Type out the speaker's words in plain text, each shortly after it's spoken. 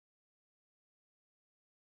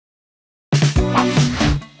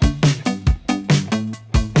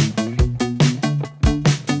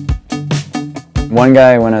One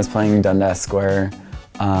guy, when I was playing Dundas Square,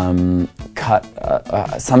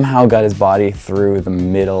 somehow got his body through the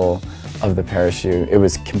middle of the parachute. It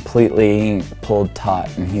was completely pulled taut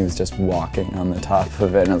and he was just walking on the top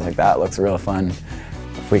of it, and I was like, that looks real fun.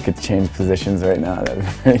 If we could change positions right now, that'd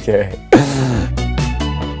be pretty great.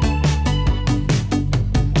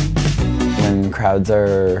 When crowds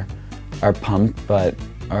are pumped but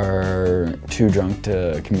are too drunk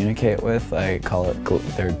to communicate with, I call it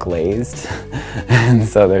they're glazed. And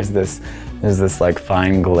so there's this like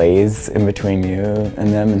fine glaze in between you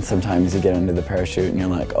and them, and sometimes you get under the parachute and you're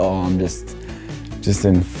like, oh, I'm just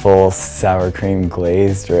in full sour cream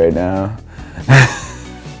glazed right now.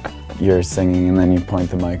 You're singing and then you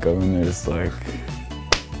point the mic over and they're just like,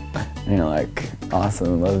 and you're like,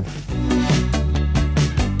 awesome, love.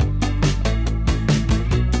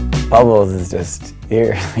 Bubbles is just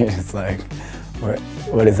here. You're just like,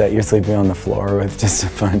 what is that? You're sleeping on the floor with just a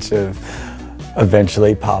bunch of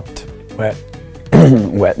eventually popped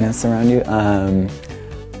wetness around you. I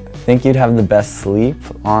think you'd have the best sleep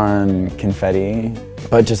on confetti,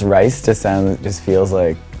 but just rice just feels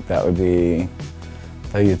like that would be,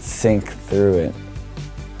 like you'd sink through it.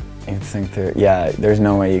 You'd sink through it. Yeah, there's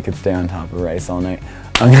no way you could stay on top of rice all night.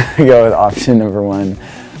 I'm gonna go with option number 1,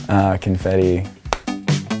 confetti.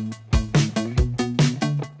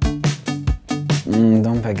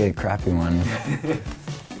 Don't pick a crappy one.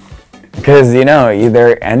 Because, you know,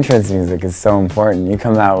 their entrance music is so important. You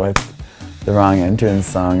come out with the wrong entrance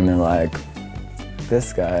song and they're like,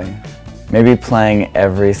 this guy. Maybe playing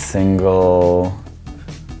every single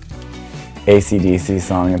AC/DC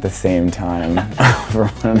song at the same time over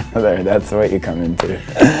one another. That's what you come into.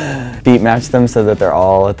 Beat match them so that they're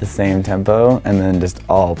all at the same tempo and then just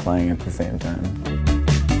all playing at the same time.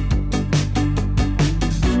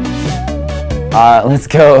 Let's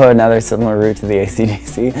go another similar route to the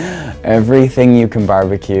AC/DC. Everything you can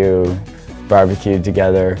barbecue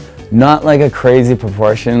together. Not like a crazy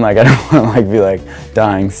proportion, like I don't want to like be like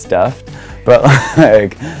dying stuffed, but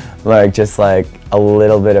like just like a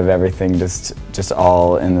little bit of everything, just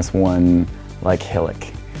all in this one like hillock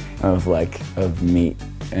of meat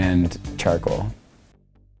and charcoal.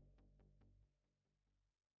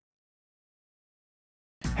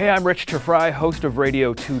 Hey, I'm Rich Tefry, host of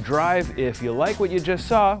Radio 2 Drive. If you like what you just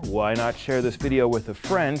saw, why not share this video with a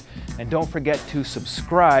friend? And don't forget to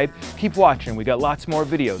subscribe. Keep watching, we got lots more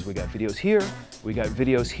videos. We got videos here, we got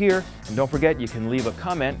videos here, and don't forget you can leave a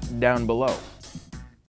comment down below.